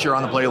 Any Usher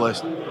on the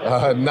playlist?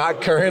 Not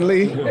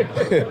currently,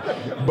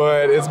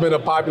 but it's been a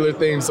popular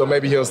theme, so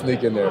maybe he'll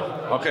sneak in there.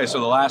 Okay,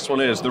 so the last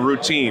one is the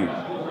routine.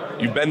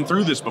 You've been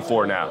through this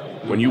before now.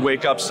 When you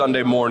wake up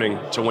Sunday morning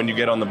to when you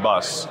get on the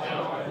bus,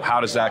 how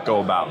does that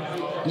go about?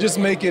 You just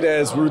make it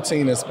as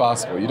routine as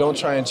possible. You don't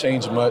try and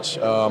change much.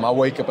 I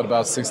wake up at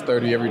about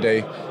 6:30 every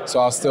day, so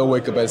I'll still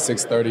wake up at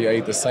 6:30. I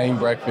eat the same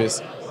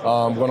breakfast.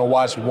 I'm going to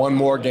watch one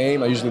more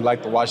game. I usually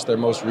like to watch their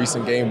most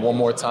recent game one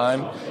more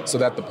time so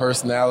that the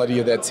personality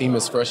of that team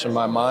is fresh in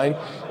my mind.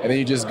 And then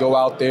you just go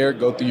out there,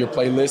 go through your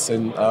playlist,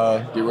 and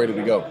get ready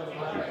to go.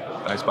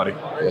 Thanks, buddy.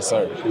 Yes,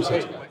 sir.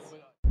 Appreciate you.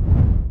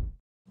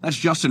 That's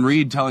Justin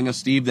Reid telling us,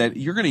 Steve, that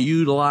you're going to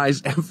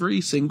utilize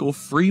every single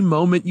free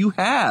moment you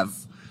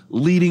have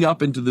leading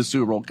up into the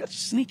Super Bowl.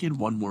 Sneak in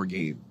one more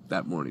game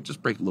that morning.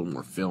 Just break a little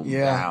more film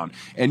down.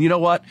 And you know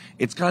what?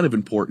 It's kind of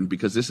important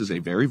because this is a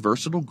very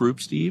versatile group,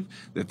 Steve,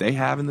 that they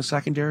have in the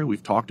secondary.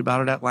 We've talked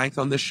about it at length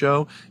on this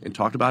show and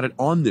talked about it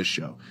on this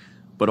show.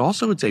 But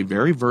also it's a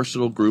very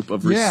versatile group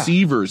of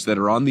receivers that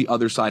are on the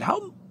other side.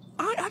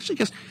 I actually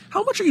guess,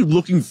 how much are you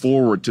looking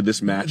forward to this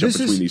matchup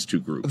between these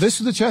two groups? This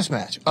is the chess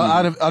match.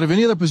 Out of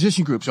any other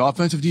position groups,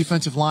 offensive,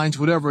 defensive lines,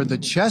 whatever, the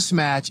chess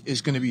match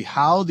is going to be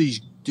how this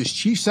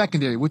Chiefs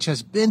secondary, which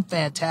has been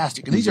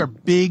fantastic, and these are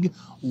big,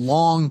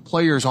 long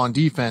players on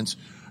defense,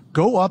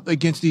 go up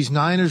against these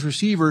Niners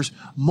receivers,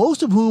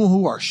 most of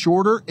who are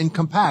shorter and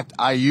compact.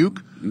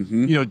 Ayuk,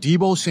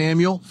 Debo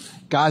Samuel,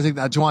 guys like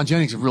that. Juwan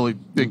Jennings, a really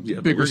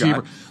big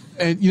receiver. Guy.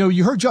 And,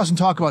 you heard Justin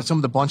talk about some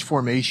of the bunch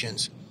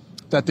formations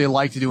that they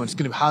like to do, and it's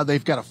going to be how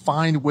they've got to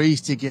find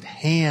ways to get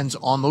hands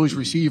on those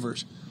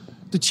receivers.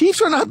 The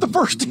Chiefs are not the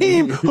first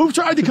team who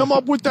tried to come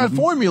up with that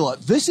formula.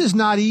 This is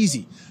not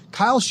easy.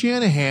 Kyle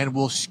Shanahan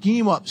will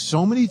scheme up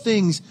so many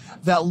things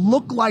that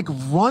look like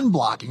run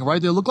blocking,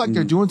 right? They look like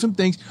they're doing some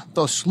things.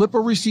 They'll slip a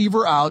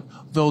receiver out.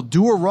 They'll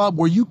do a rub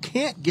where you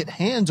can't get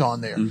hands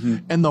on there.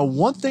 And the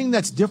one thing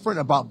that's different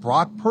about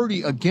Brock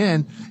Purdy,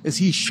 again, is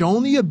he's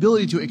shown the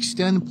ability to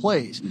extend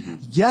plays.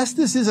 Yes,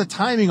 this is a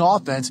timing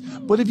offense,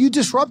 but if you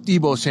disrupt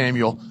Debo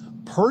Samuel,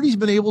 Purdy's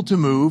been able to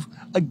move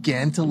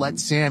again to let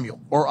Samuel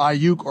or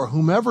Ayuk or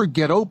whomever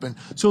get open.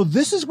 So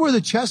this is where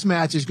the chess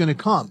match is going to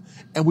come.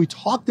 And we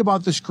talked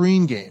about the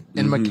screen game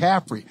and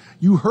McCaffrey.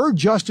 You heard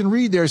Justin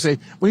Reid there say,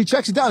 when he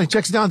checks it down to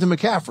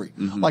McCaffrey.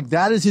 Like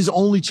that is his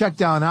only check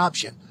down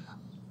option.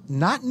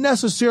 Not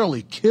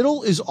necessarily.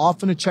 Kittle is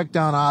often a check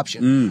down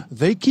option.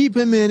 They keep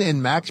him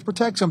in max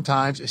protect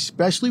sometimes,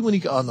 especially when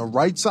he on the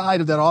right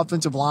side of that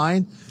offensive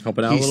line.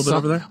 Helping out a little bit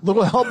over there?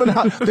 Little helping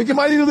out. I think he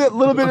might need a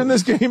little bit in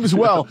this game as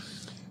well.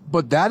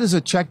 But that is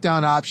a check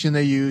down option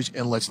they use.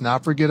 And let's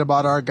not forget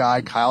about our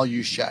guy, Kyle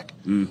Juszczyk.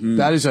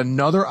 That is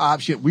another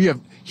option.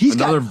 He's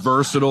another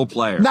versatile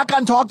player. Not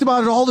gotten talked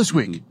about at all this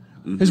week.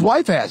 His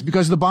wife has,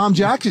 because of the bomb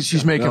jackets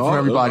she's making for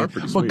everybody.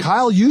 But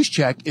Kyle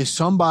Juszczyk is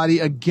somebody,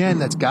 again,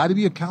 that's got to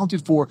be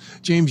accounted for.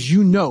 James,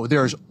 you know,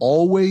 there's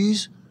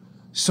always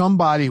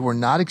somebody who we're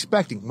not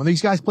expecting. One of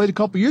these guys played a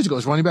couple years ago. It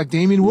was running back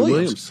Damian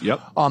Williams.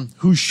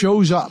 Who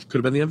shows up.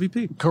 Could have been the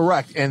MVP.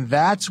 Correct. And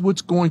that's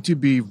what's going to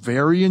be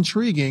very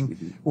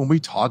intriguing when we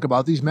talk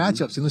about these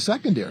matchups in the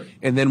secondary.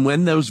 And then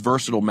when those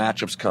versatile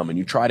matchups come and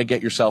you try to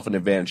get yourself an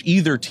advantage,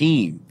 either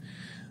team,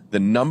 the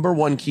number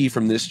one key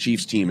from this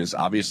Chiefs team is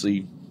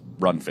obviously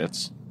run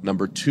fits.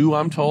 Number two,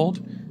 I'm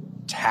told,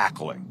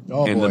 tackling.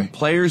 The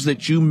players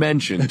that you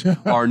mentioned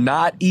are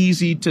not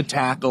easy to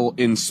tackle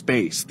in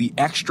space. The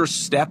extra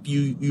step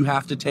you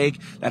have to take,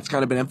 that's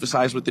kind of been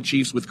emphasized with the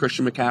Chiefs, with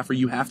Christian McCaffrey.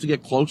 You have to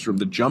get close to him.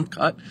 The jump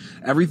cut,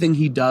 everything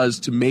he does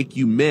to make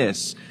you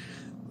miss.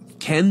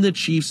 Can the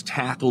Chiefs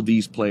tackle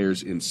these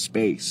players in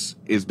space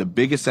is the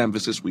biggest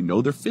emphasis. We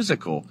know they're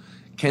physical.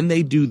 Can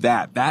they do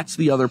that? That's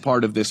the other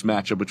part of this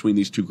matchup between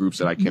these two groups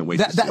that I can't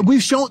wait to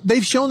see.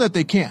 They've shown that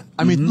they can.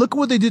 I mean, look at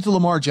what they did to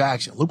Lamar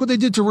Jackson. Look what they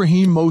did to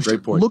Raheem Mostert.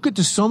 Great point. Look at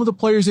some of the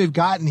players they've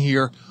gotten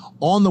here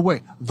on the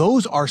way.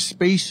 Those are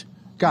space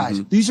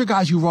guys. These are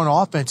guys who run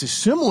offenses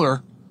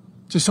similar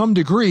to some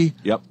degree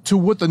to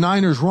what the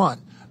Niners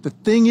run. The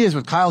thing is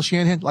with Kyle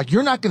Shanahan, like,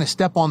 you're not going to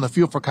step on the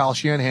field for Kyle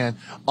Shanahan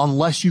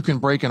unless you can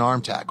break an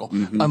arm tackle,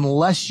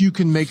 unless you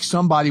can make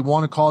somebody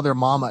want to call their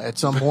mama at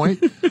some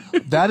point.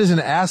 That is an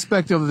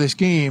aspect of this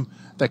game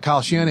that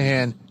Kyle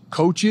Shanahan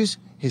coaches,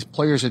 his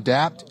players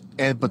adapt.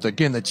 But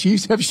again, the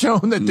Chiefs have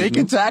shown that they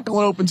can tackle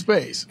in open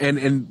space.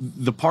 And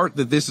the part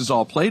that this is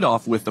all played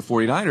off with the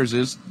 49ers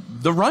is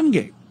the run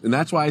game. And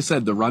that's why I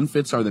said the run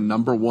fits are the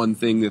number one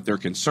thing that they're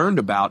concerned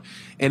about.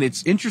 And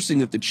it's interesting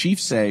that the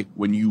Chiefs say,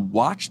 when you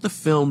watch the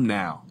film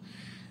now,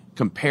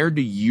 compared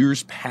to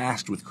years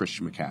past with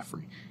Christian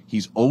McCaffrey,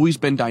 he's always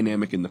been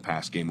dynamic in the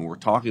pass game. And we're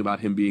talking about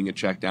him being a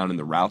check down and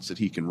the routes that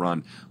he can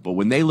run. But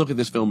when they look at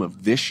this film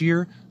of this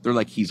year, they're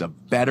like, he's a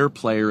better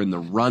player in the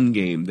run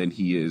game than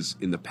he is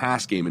in the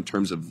pass game in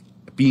terms of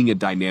being a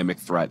dynamic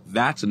threat.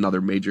 That's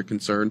another major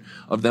concern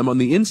of them on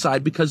the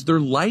inside, because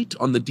they're light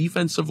on the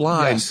defensive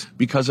line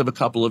because of a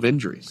couple of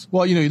injuries.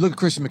 Well, you look at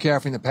Christian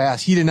McCaffrey in the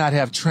past. He did not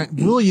have Trent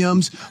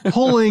Williams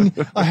pulling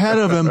ahead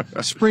of him,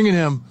 springing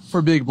him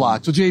for big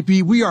blocks. So,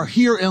 JP, we are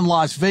here in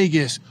Las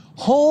Vegas,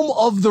 home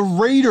of the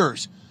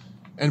Raiders,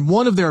 and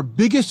one of their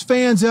biggest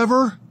fans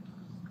ever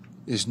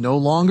is no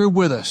longer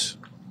with us.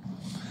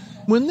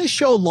 When this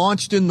show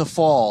launched in the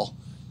fall,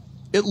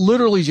 it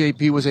literally,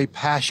 JP, was a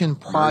passion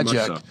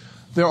project.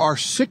 There are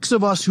 6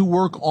 of us who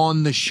work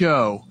on the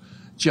show.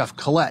 Jeff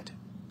Collette,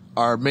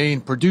 our main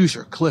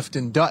producer,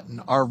 Clifton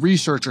Dutton, our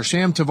researcher,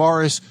 Sam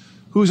Tavares,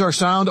 who's our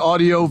sound,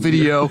 audio,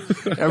 video,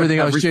 everything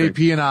else,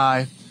 JP and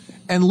I,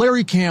 and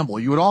Larry Campbell.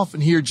 You would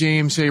often hear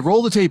James say,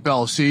 roll the tape,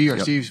 LC, or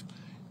Steve,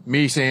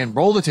 me saying,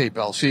 roll the tape,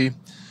 LC.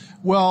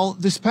 Well,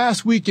 this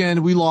past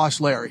weekend, we lost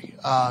Larry.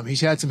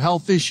 He's had some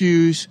health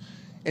issues,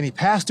 and he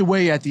passed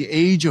away at the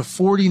age of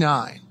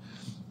 49.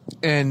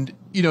 And,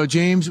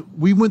 James,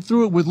 we went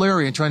through it with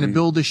Larry and trying to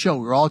build this show.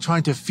 We were all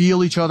trying to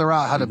feel each other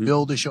out, how to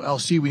build this show.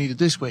 LC, we need it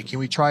this way. Can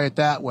we try it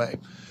that way?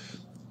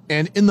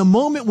 And in the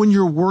moment when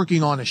you're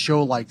working on a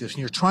show like this and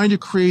you're trying to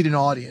create an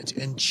audience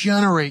and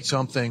generate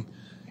something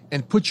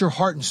and put your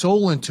heart and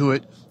soul into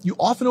it, you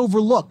often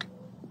overlook,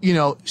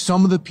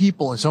 some of the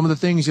people and some of the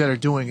things that are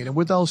doing it. And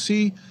with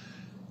LC,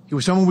 he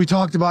was someone we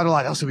talked about a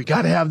lot. LC, we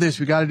got to have this.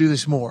 We got to do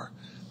this more.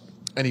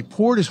 And he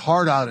poured his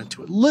heart out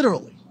into it.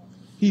 Literally,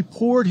 he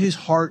poured his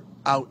heart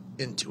out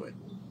into it.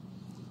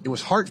 It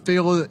was heart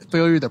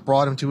failure that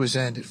brought him to his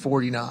end at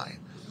 49.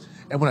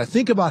 And when I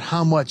think about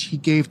how much he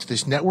gave to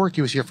this network,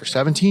 he was here for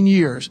 17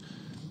 years,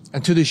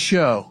 and to this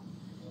show,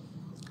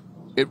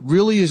 it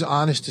really is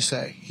honest to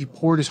say he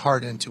poured his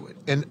heart into it.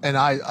 And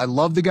I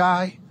love the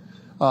guy.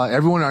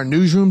 Everyone in our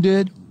newsroom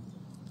did.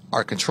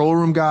 Our control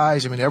room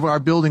guys. I mean, our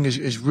building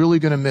is really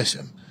going to miss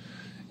him.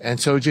 And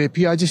so,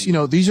 JP, I just,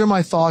 these are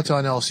my thoughts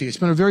on LC. It's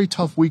been a very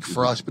tough week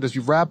for us, but as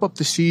we wrap up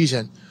the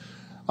season,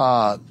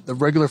 the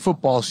regular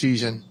football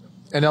season,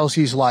 and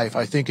LC's life,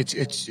 I think it's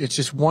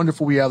just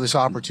wonderful we have this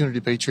opportunity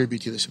to pay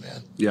tribute to this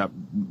man. Yeah,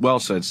 well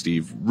said,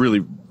 Steve.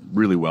 Really,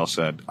 really well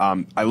said.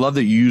 I love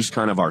that you used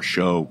kind of our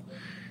show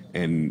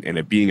and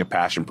it being a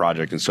passion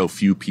project and so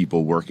few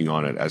people working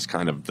on it as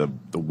kind of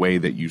the way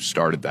that you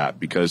started that.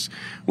 Because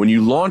when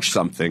you launch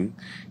something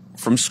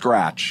from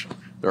scratch,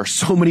 there are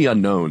so many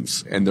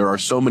unknowns and there are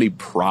so many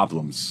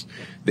problems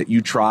that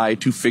you try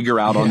to figure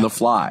out on the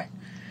fly.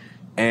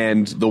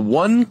 And the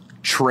one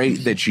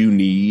trait that you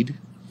need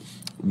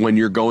when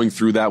you're going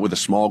through that with a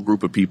small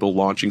group of people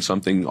launching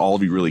something all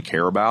of you really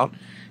care about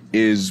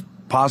is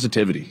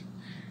positivity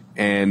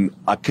and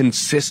a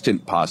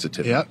consistent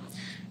positivity. Yep.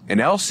 And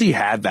LC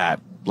had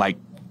that like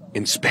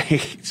in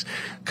spades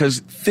because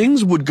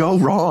things would go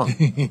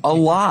wrong a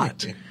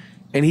lot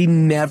and he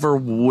never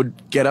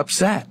would get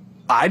upset.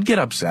 I'd get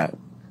upset.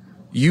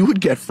 You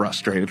would get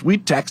frustrated.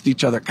 We'd text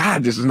each other,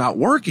 God, this is not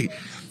working.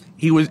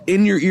 He was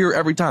in your ear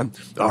every time.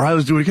 All right,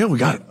 let's do it again. We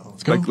got it.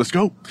 Let's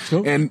go.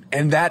 And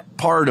that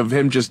part of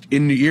him just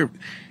in the ear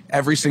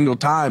every single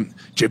time.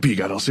 JP, you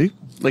got LC?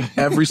 Like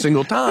every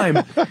single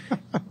time,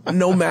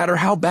 no matter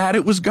how bad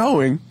it was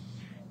going,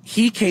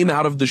 he came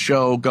out of the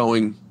show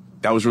going,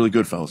 that was really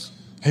good, fellas.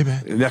 Hey,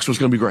 man. The next one's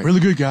going to be great. Really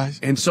good, guys.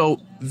 And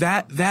so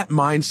that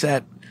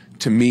mindset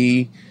to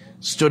me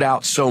stood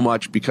out so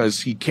much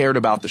because he cared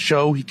about the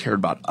show. He cared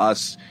about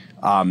us,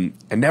 and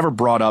never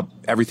brought up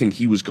everything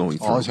he was going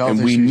through.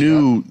 And we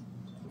knew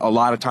a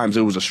lot of times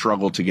it was a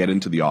struggle to get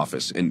into the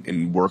office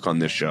and work on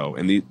this show.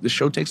 And the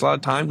show takes a lot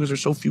of time because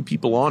there's so few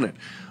people on it.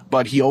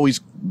 But he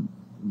always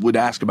would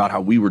ask about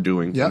how we were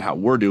doing and how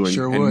we're doing,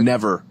 and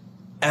never,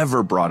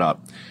 ever brought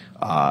up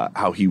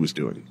how he was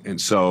doing. And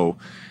so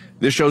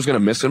this show's going to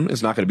miss him.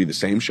 It's not going to be the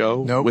same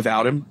show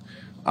without him.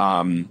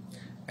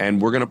 And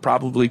we're going to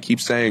probably keep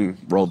saying,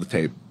 roll the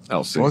tape,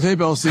 LC. Roll the tape,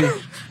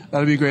 LC.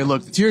 That'll be a great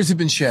look. The tears have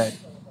been shed.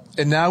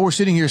 And now we're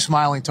sitting here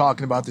smiling,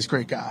 talking about this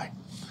great guy.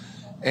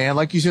 And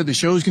like you said, the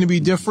show's going to be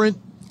different.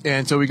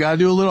 And so we got to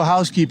do a little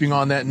housekeeping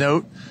on that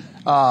note.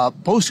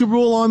 Post Super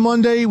Bowl on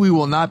Monday, we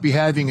will not be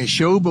having a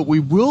show, but we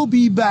will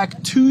be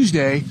back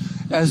Tuesday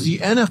as the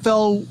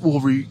NFL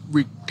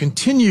will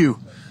continue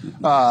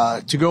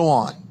to go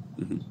on.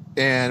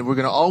 And we're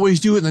going to always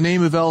do it in the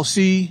name of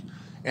LC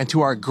and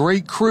to our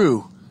great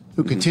crew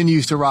who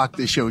continues to rock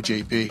this show,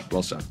 JP.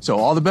 Well said. So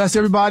all the best,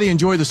 everybody.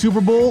 Enjoy the Super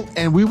Bowl,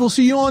 and we will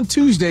see you on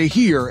Tuesday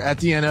here at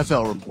the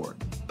NFL Report.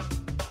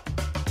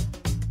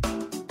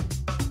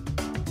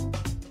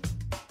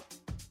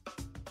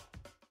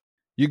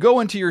 You go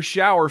into your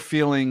shower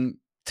feeling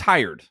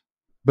tired,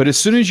 but as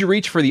soon as you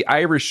reach for the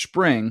Irish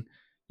Spring,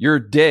 your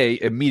day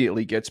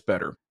immediately gets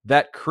better.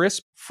 That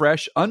crisp,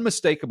 fresh,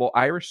 unmistakable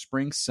Irish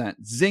Spring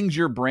scent zings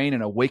your brain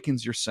and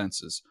awakens your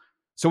senses.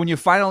 So when you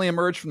finally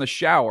emerge from the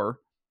shower,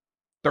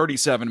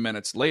 37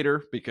 minutes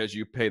later, because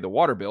you pay the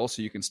water bill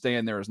so you can stay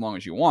in there as long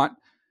as you want,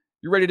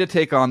 you're ready to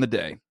take on the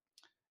day.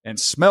 And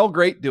smell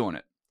great doing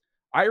it.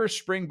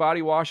 Irish Spring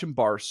Body Wash and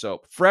Bar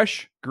Soap.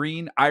 Fresh,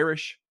 green,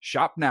 Irish.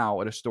 Shop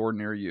now at a store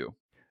near you.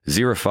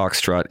 Zero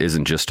Foxtrot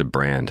isn't just a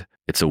brand,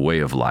 it's a way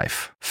of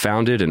life.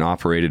 Founded and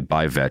operated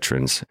by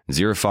veterans,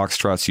 Zero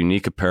Foxtrot's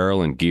unique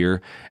apparel and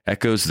gear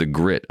echoes the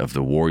grit of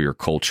the warrior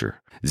culture.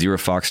 Zero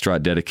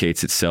Foxtrot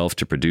dedicates itself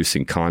to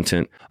producing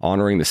content,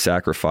 honoring the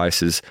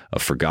sacrifices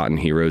of forgotten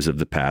heroes of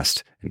the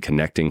past, and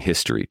connecting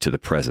history to the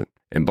present.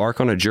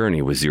 Embark on a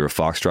journey with Zero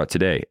Foxtrot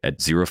today at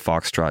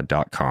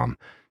zerofoxtrot.com.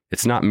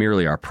 It's not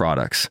merely our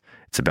products,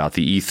 it's about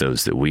the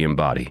ethos that we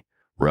embody.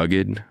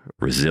 Rugged,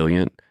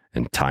 resilient,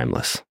 and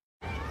timeless.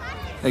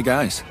 Hey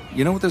guys,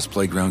 you know what this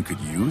playground could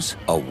use?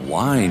 A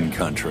wine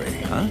country,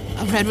 huh?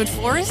 A redwood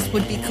forest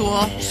would be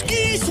cool.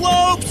 Ski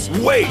slopes!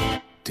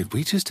 Wait! Did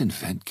we just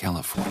invent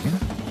California?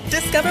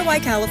 Discover why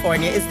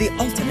California is the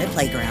ultimate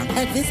playground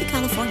at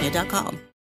visitcalifornia.com.